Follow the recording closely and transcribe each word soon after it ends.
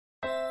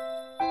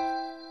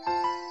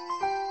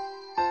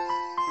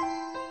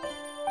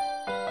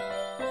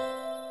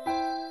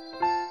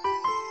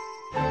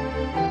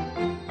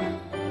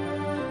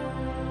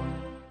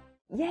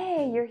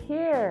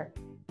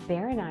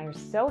Bear and I are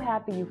so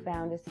happy you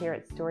found us here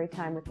at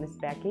Storytime with Miss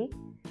Becky.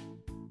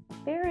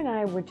 Bear and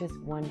I were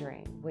just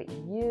wondering what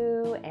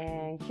you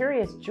and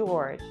Curious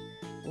George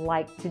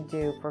like to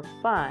do for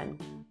fun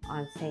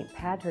on St.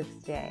 Patrick's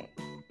Day.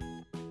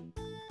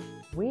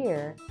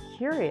 We're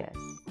curious.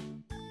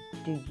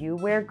 Do you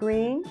wear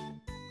green?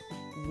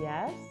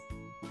 Yes.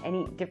 And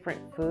eat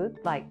different foods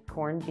like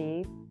corned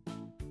beef?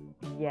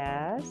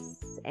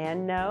 Yes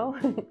and no.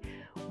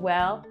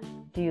 Well,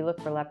 do you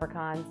look for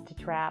leprechauns to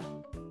trap?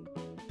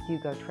 Do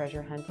you go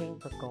treasure hunting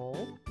for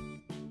gold?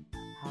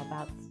 How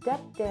about step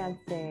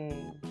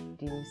dancing?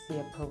 Do you see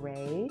a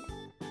parade?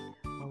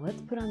 Well,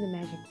 let's put on the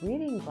magic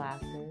reading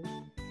glasses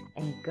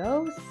and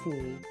go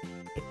see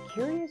if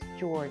Curious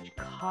George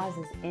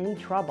causes any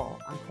trouble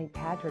on St.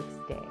 Patrick's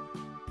Day.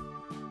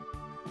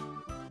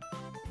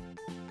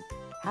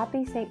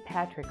 Happy St.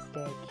 Patrick's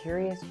Day,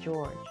 Curious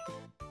George.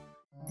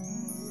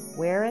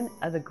 Wearing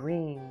of the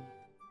green.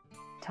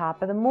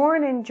 Top of the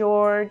morning,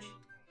 George.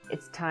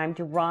 It's time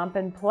to romp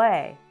and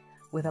play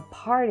with a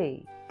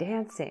party,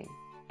 dancing,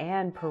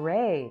 and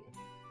parade.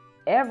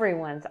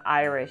 Everyone's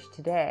Irish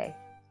today.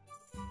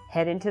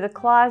 Head into the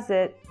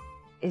closet.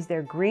 Is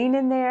there green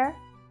in there?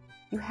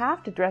 You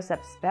have to dress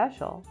up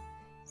special.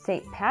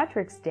 St.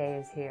 Patrick's Day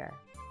is here.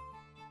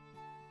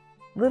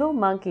 Little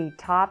monkey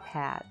top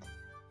hat,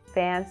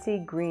 fancy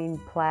green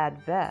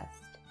plaid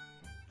vest.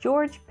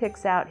 George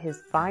picks out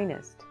his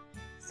finest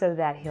so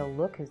that he'll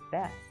look his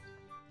best.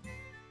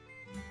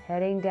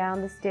 Heading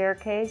down the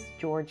staircase,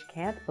 George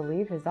can't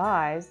believe his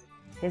eyes.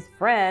 His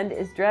friend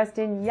is dressed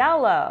in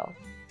yellow.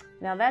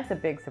 Now that's a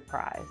big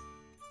surprise.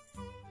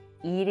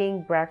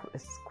 Eating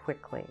breakfast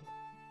quickly,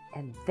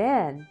 and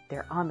then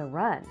they're on the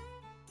run,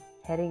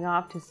 heading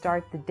off to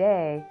start the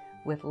day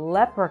with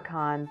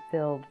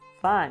leprechaun-filled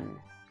fun.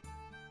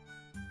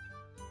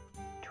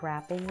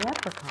 Trapping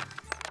leprechauns.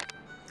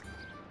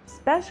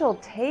 Special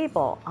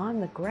table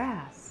on the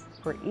grass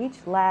for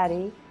each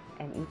laddie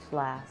and each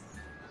lass.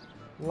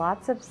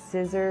 Lots of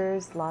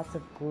scissors, lots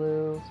of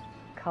glue,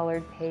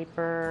 colored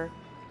paper,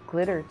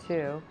 glitter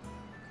too,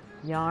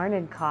 yarn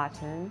and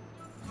cotton,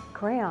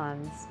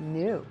 crayons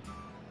new.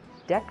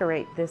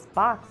 Decorate this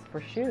box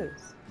for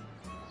shoes.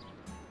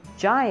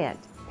 Giant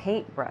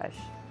paintbrush,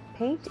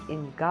 paint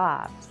in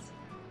gobs,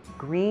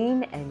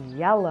 green and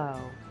yellow,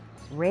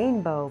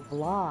 rainbow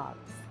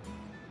blobs.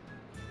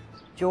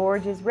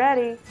 George is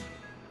ready,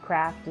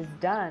 craft is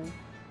done.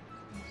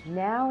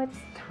 Now it's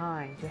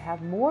time to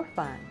have more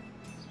fun.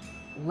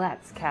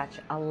 Let's catch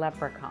a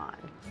leprechaun.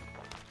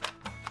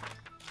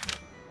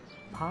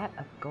 Pot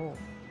of gold.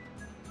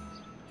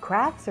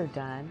 Crafts are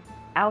done,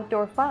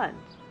 outdoor fun.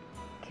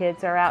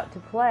 Kids are out to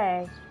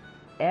play.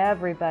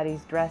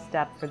 Everybody's dressed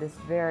up for this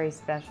very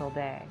special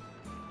day.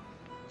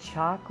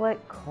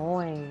 Chocolate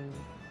coin.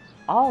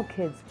 All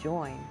kids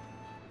join.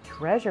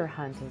 Treasure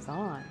hunt is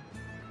on.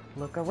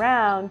 Look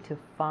around to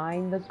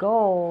find the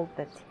gold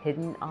that's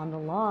hidden on the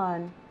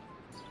lawn.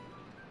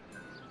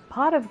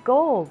 Pot of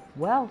gold,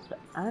 wealth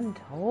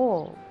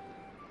untold.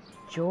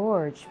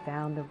 George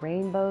found the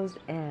rainbow's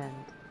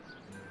end,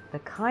 the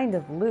kind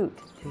of loot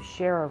to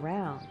share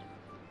around,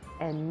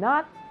 and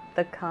not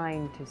the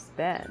kind to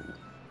spend.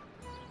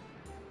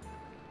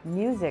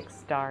 Music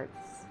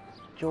starts.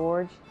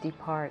 George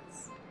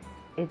departs.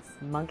 It's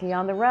monkey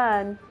on the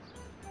run.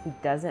 He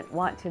doesn't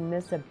want to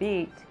miss a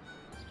beat.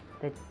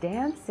 The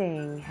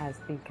dancing has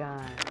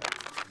begun.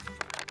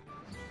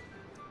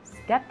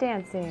 Step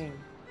dancing.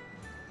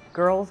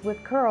 Girls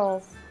with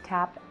curls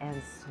tap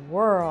and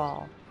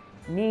swirl.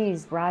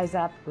 Knees rise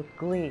up with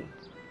glee.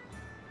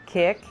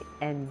 Kick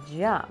and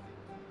jump.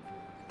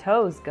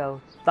 Toes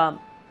go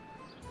thump.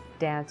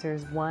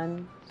 Dancers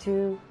 1,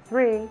 2,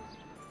 3.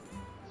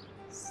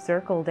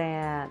 Circle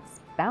dance,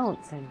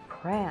 bounce and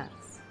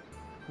prance.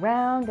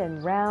 Round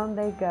and round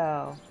they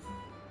go.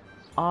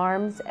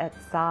 Arms at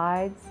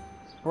sides,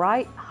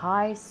 bright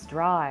high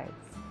strides.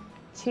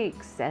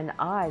 Cheeks and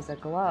eyes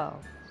aglow.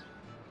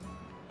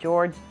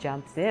 George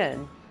jumps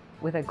in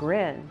with a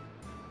grin.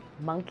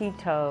 Monkey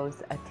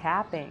toes a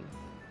tapping.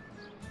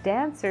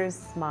 Dancers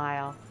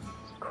smile.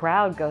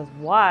 Crowd goes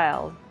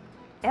wild.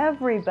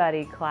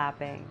 Everybody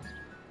clapping.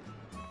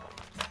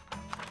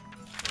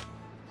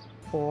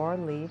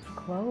 Four-leaf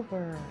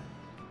clover.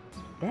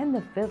 Then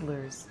the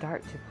fiddlers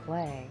start to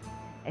play,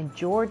 and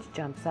George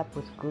jumps up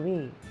with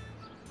glee.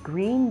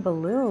 Green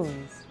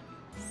balloons,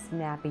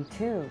 snappy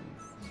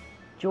tunes.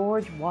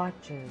 George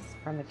watches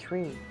from a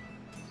tree.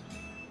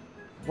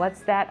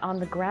 What's that on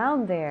the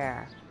ground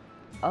there?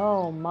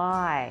 Oh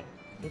my,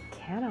 it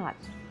cannot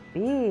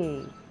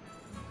be.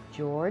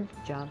 George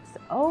jumps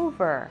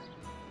over.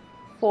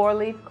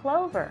 Four-leaf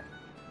clover.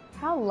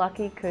 How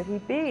lucky could he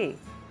be?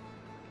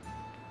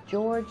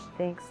 George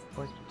thinks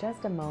for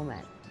just a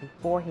moment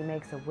before he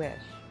makes a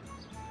wish.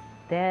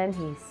 Then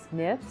he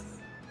sniffs,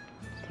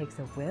 takes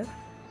a whiff,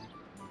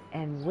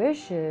 and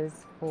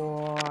wishes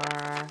for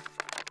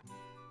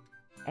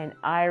an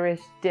Irish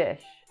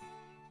dish.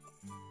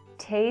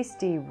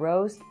 Tasty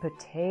roast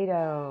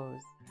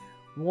potatoes,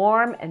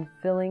 warm and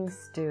filling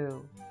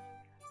stew,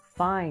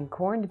 fine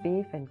corned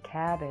beef and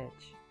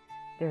cabbage,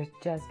 There's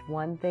just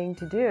one thing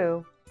to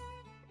do.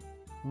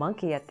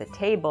 Monkey at the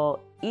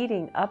table,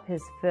 eating up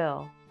his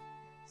fill.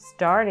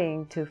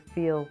 Starting to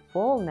feel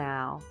full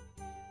now.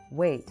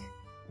 Wait,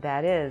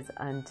 that is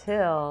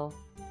until...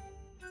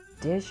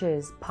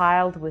 Dishes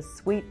piled with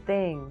sweet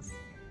things.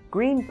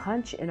 Green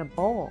punch in a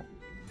bowl.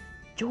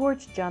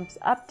 George jumps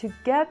up to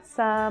get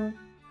some.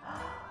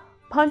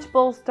 Punch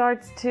bowl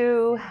starts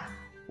to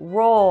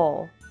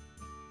roll.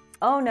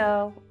 Oh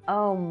no,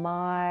 oh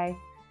my,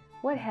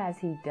 what has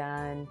he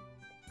done?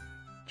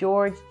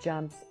 George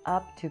jumps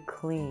up to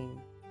clean.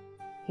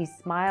 He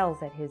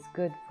smiles at his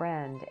good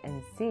friend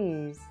and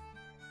sees,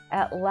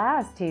 at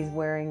last he's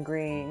wearing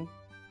green.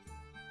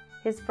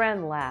 His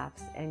friend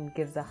laughs and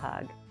gives a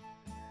hug.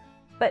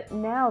 But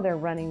now they're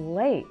running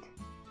late.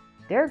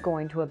 They're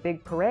going to a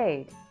big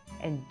parade,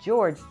 and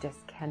George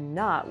just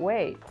cannot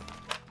wait.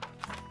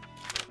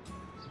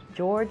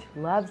 George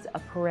loves a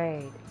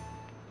parade.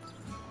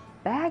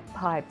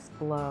 Bagpipes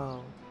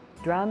blow,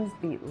 drums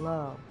beat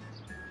low.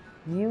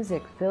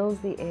 Music fills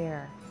the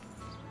air.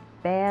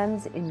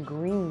 Bands in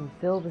green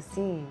fill the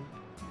scene.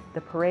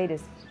 The parade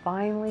is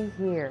finally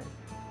here.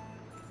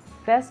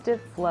 Festive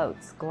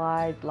floats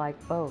glide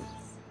like boats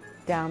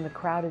down the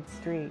crowded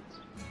street.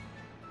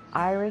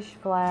 Irish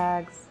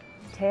flags,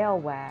 tail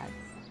wags,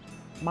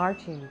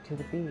 marching to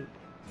the beat.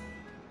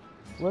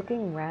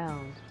 Looking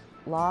round,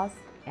 lost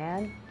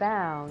and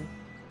found,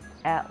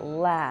 at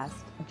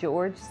last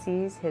George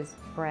sees his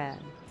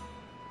friend,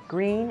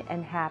 green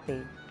and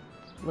happy,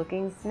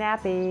 looking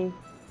snappy,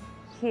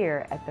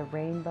 here at the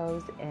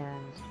rainbow's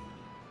end.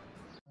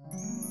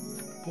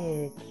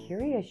 Did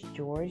Curious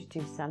George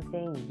do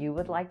something you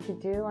would like to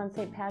do on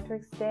St.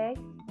 Patrick's Day?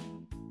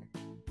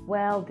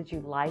 Well, did you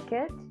like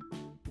it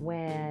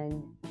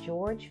when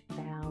George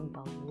found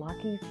the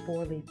lucky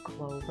four-leaf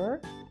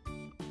clover?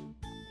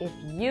 If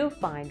you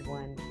find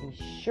one,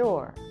 be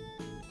sure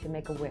to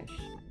make a wish.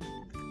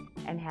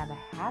 And have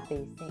a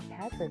happy St.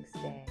 Patrick's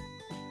Day.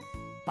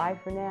 Bye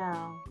for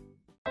now.